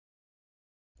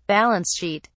balance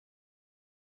sheet.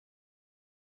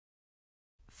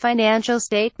 Financial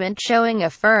statement showing a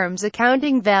firm's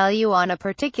accounting value on a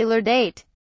particular date.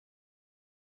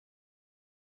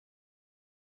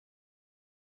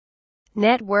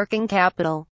 Net working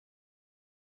capital.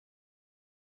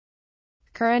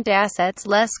 Current assets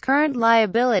less current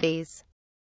liabilities.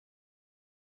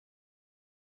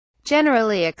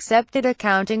 Generally accepted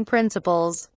accounting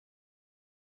principles.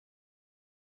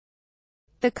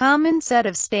 The common set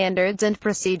of standards and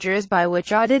procedures by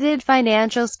which audited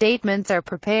financial statements are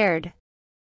prepared.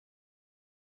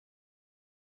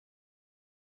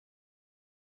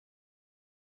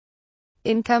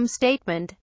 Income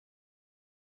statement.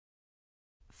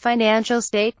 Financial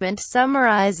statement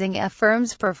summarizing a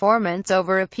firm's performance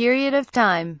over a period of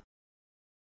time.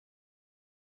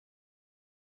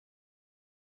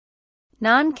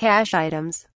 Non-cash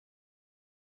items.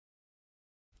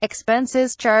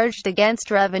 Expenses charged against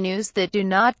revenues that do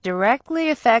not directly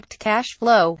affect cash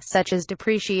flow, such as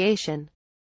depreciation.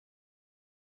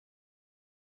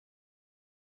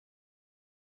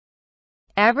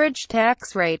 Average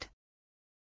tax rate.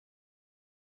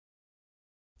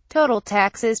 Total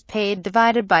taxes paid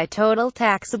divided by total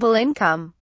taxable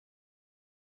income.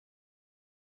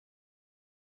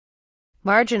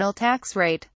 Marginal tax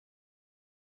rate.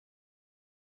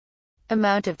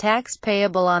 Amount of tax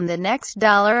payable on the next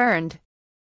dollar earned.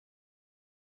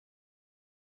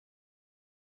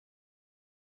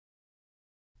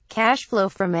 Cash flow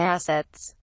from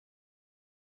assets.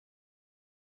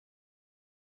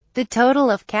 The total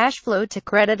of cash flow to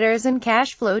creditors and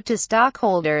cash flow to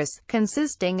stockholders,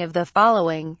 consisting of the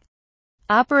following: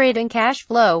 operating cash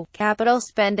flow, capital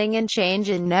spending and change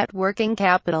in net working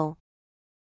capital.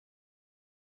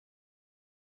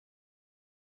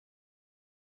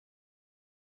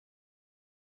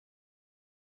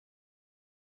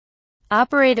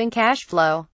 Operating cash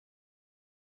flow.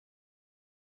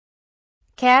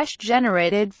 Cash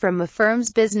generated from a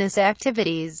firm's business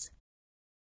activities.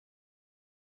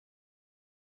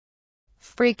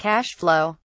 Free cash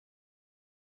flow.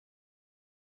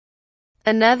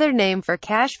 Another name for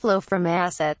cash flow from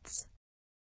assets.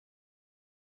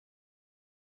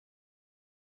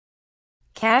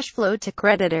 Cash flow to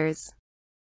creditors.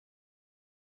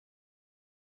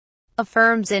 A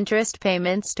firm's interest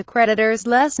payments to creditors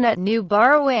less net new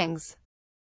borrowings.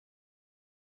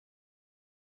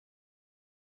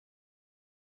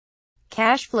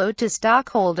 Cash flow to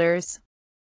stockholders.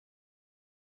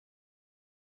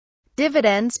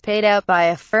 Dividends paid out by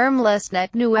a firm less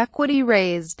net new equity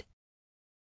raised.